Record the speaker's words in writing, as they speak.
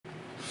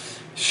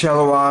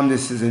Shalom,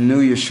 this is a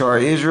new Yashar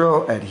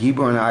Israel at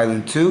Hebrew on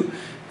Island 2.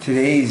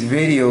 Today's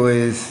video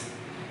is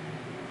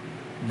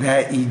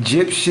that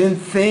Egyptian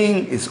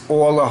thing is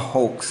all a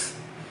hoax.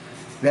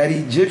 That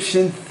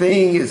Egyptian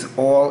thing is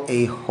all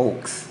a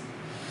hoax.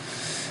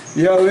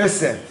 Yo,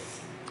 listen,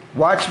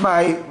 watch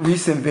my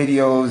recent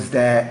videos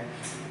that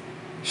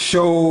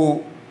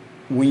show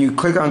when you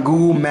click on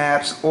Google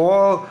Maps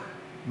all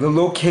the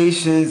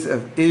locations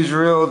of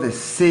Israel, the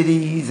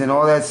cities and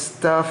all that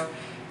stuff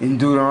in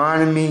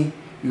Deuteronomy.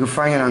 You can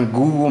find it on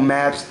Google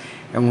Maps,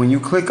 and when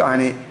you click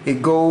on it,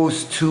 it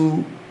goes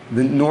to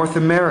the North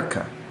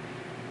America.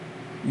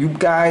 You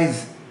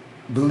guys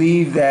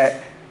believe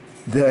that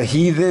the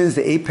heathens,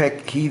 the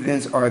H.O.I.P.K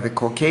heathens, are the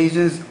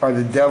Caucasians, are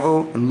the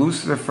devil and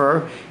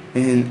Lucifer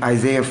in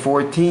Isaiah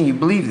 14. You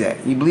believe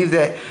that. You believe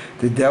that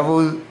the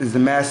devil is the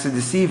master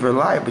deceiver,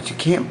 liar, but you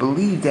can't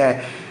believe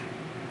that.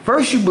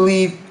 First you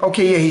believe,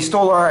 okay, yeah, he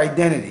stole our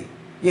identity.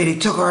 Yeah, they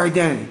took our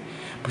identity.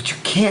 But you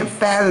can't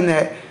fathom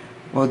that.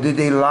 Well, did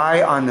they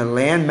lie on the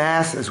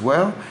landmass as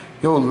well?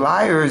 Yo,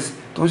 liars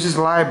don't just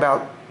lie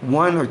about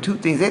one or two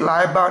things. They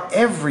lie about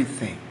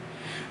everything.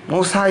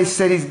 Most High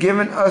said he's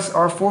given us,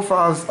 our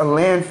forefathers, a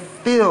land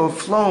filled,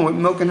 flowing with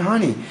milk and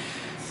honey.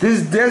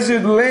 This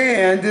desert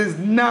land is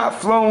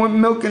not flowing with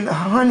milk and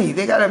honey.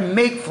 They got to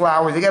make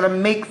flowers. They got to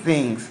make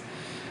things.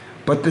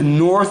 But the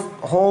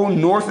whole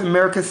North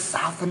America,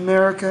 South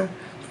America,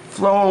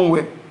 flowing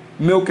with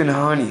milk and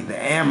honey.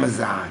 The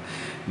Amazon,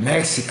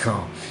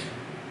 Mexico,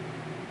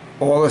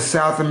 all of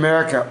South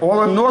America,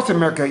 all of North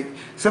America.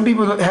 Some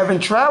people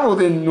haven't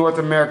traveled in North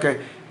America.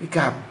 You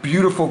got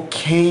beautiful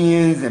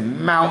canyons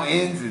and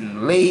mountains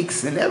and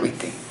lakes and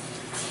everything.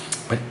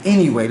 But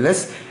anyway,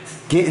 let's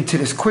get into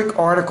this quick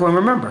article. And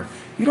remember,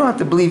 you don't have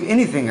to believe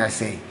anything I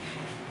say.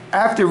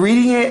 After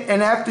reading it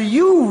and after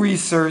you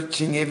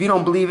researching it, if you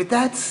don't believe it,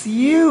 that's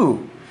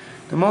you.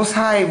 The Most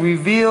High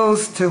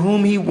reveals to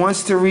whom he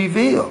wants to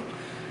reveal.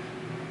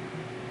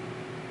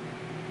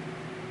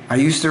 I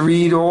used to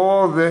read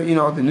all the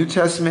New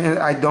Testament.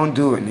 I don't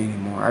do it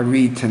anymore. I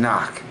read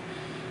Tanakh.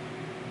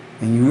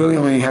 And you really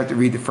only have to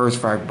read the first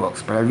 5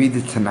 books, but I read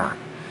the Tanakh.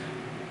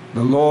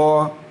 The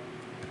law,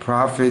 the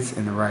prophets,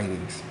 and the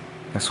writings.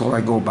 That's all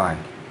I go by.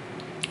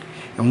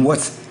 And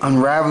what's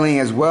unraveling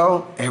as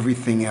well,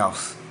 everything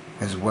else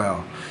as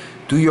well.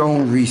 Do your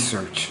own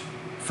research.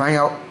 Find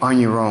out on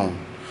your own.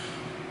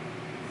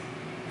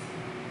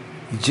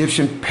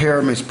 Egyptian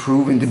pyramids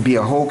proven to be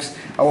a hoax.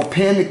 I will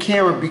pan the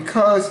camera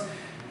because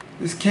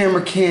this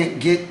camera can't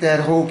get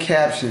that whole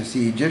caption.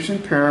 See, Egyptian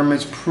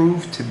pyramids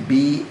proved to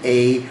be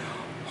a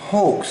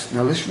hoax.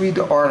 Now let's read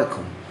the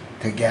article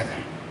together.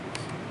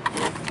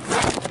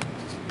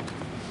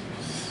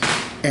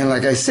 And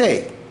like I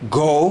say,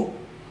 go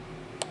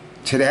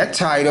to that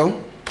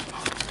title,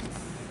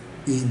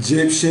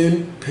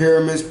 Egyptian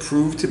pyramids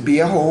proved to be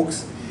a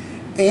hoax,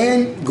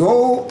 and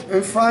go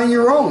and find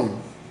your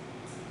own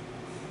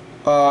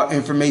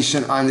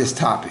information on this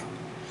topic.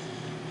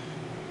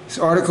 This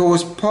article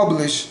was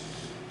published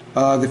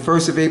the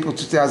 1st of April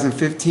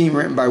 2015,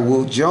 written by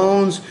Will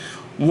Jones.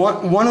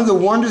 One of the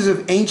wonders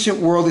of ancient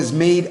world is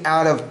made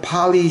out of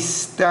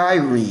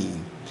polystyrene.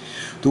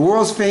 The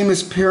world's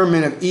famous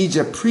pyramid of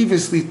Egypt,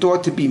 previously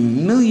thought to be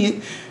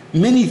many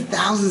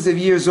thousands of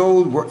years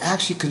old, were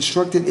actually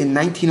constructed in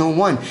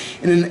 1901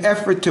 in an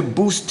effort to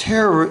boost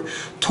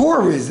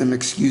tourism.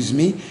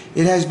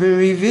 It has been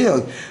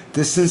revealed.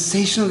 The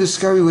sensational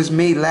discovery was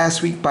made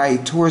last week by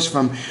a tourist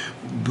from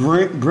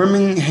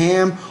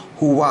Birmingham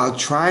who, while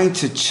trying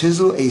to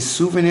chisel a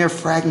souvenir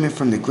fragment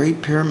from the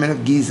Great Pyramid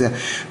of Giza,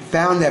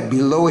 found that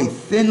below a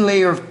thin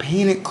layer of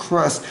painted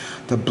crust,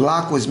 the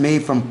block was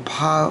made from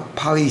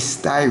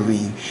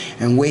polystyrene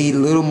and weighed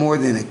little more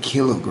than a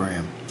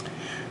kilogram.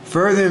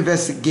 Further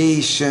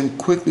investigation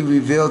quickly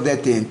revealed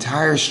that the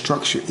entire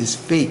structure is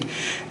fake,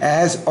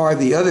 as are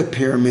the other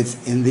pyramids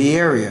in the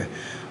area.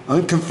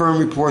 Unconfirmed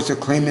reports are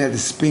claiming that the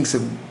Sphinx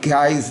of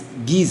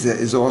Giza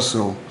is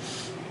also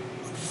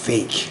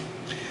fake.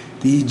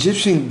 The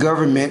Egyptian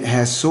government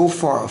has so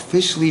far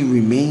officially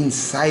remained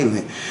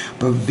silent,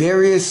 but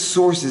various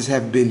sources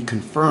have been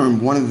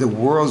confirmed one of the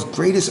world's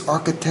greatest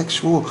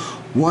architectural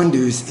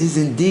wonders is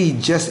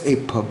indeed just a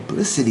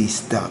publicity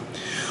stunt.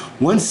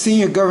 One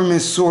senior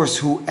government source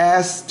who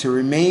asked to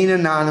remain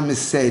anonymous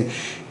said,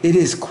 "It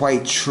is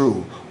quite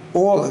true,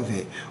 all of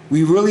it.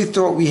 We really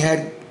thought we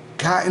had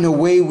gotten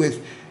away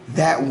with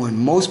that one.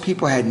 Most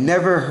people had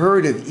never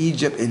heard of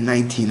Egypt in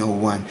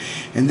 1901,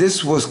 and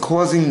this was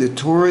causing the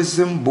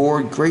tourism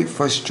board great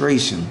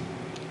frustration.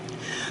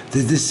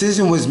 The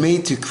decision was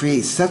made to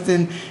create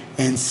something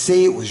and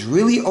say it was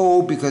really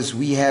old because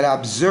we had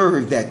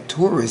observed that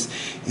tourists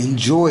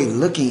enjoy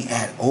looking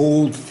at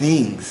old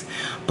things.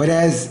 But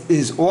as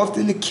is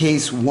often the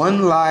case,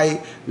 one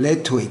lie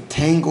led to a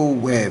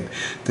tangled web.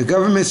 The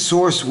government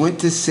source went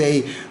to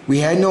say, we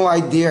had no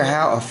idea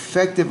how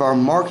effective our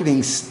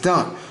marketing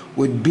stunt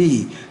would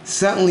be.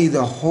 Suddenly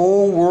the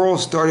whole world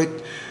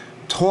started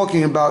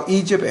talking about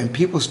Egypt, and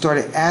people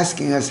started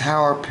asking us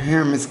how our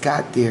pyramids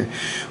got there.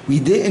 We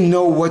didn't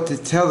know what to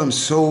tell them,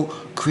 so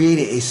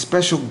created a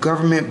special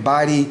government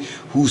body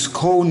whose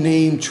code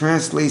name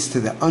translates to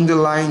the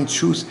underlying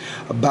truth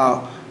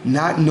about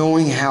not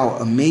knowing how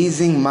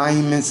amazing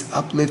monuments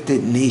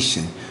uplifted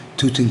nation,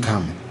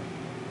 Tutankhamun.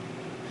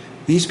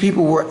 These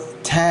people were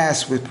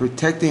tasked with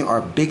protecting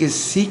our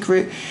biggest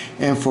secret,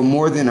 and for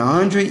more than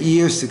 100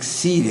 years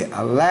succeeded.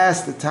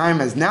 Alas, the time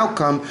has now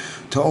come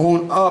to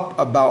own up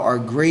about our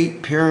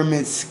great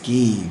pyramid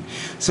scheme.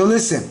 So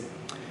listen,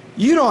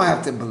 you don't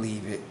have to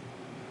believe it.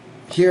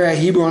 Here at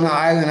Hebrew on the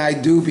Island, I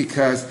do,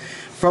 because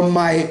from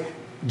my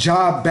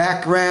job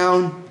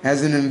background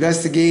as an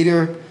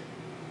investigator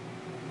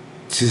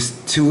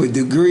to a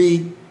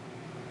degree,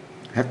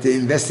 I have to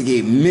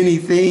investigate many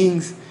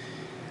things.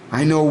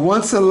 I know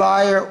once a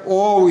liar,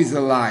 always a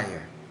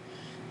liar.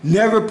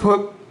 Never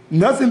put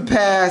nothing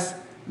past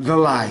the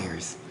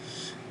liars,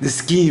 the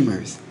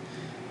schemers,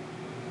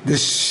 the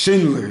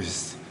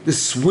swindlers, the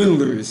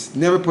swindlers.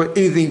 Never put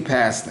anything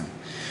past them.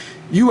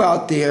 You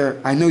out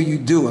there, I know you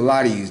do. A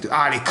lot of you do.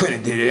 They couldn't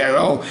have did it.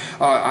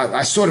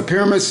 I saw the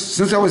pyramids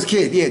since I was a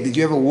kid. Yeah, did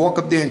you ever walk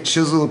up there and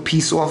chisel a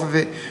piece off of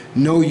it?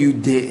 No, you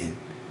didn't.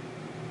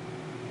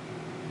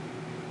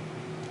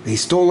 They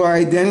stole our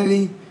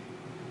identity.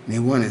 They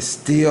want to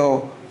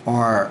steal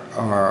our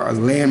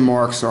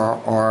landmarks,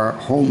 our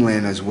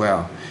homeland as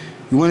well.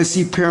 You want to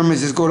see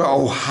pyramids? Just go to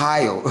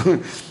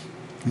Ohio,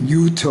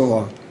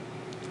 Utah,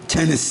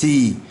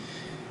 Tennessee,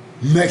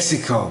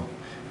 Mexico,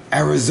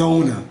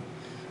 Arizona,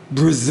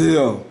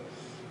 Brazil,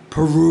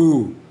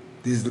 Peru.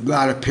 There's a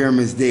lot of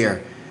pyramids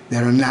there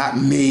that are not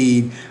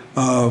made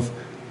of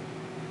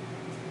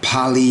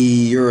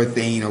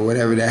polyurethane or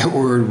whatever that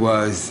word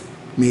was,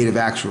 made of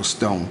actual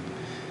stone.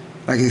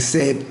 Like I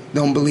said,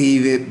 don't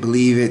believe it,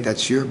 believe it.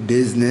 That's your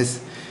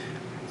business.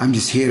 I'm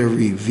just here to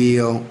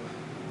reveal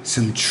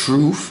some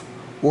truth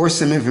or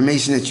some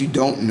information that you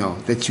don't know,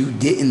 that you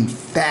didn't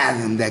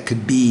fathom that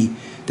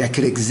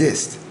could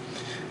exist.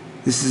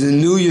 This is a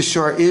new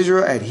Yashar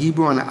Israel at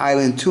Hebrew on the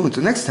Island too.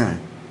 Until next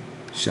time,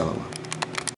 Shalom.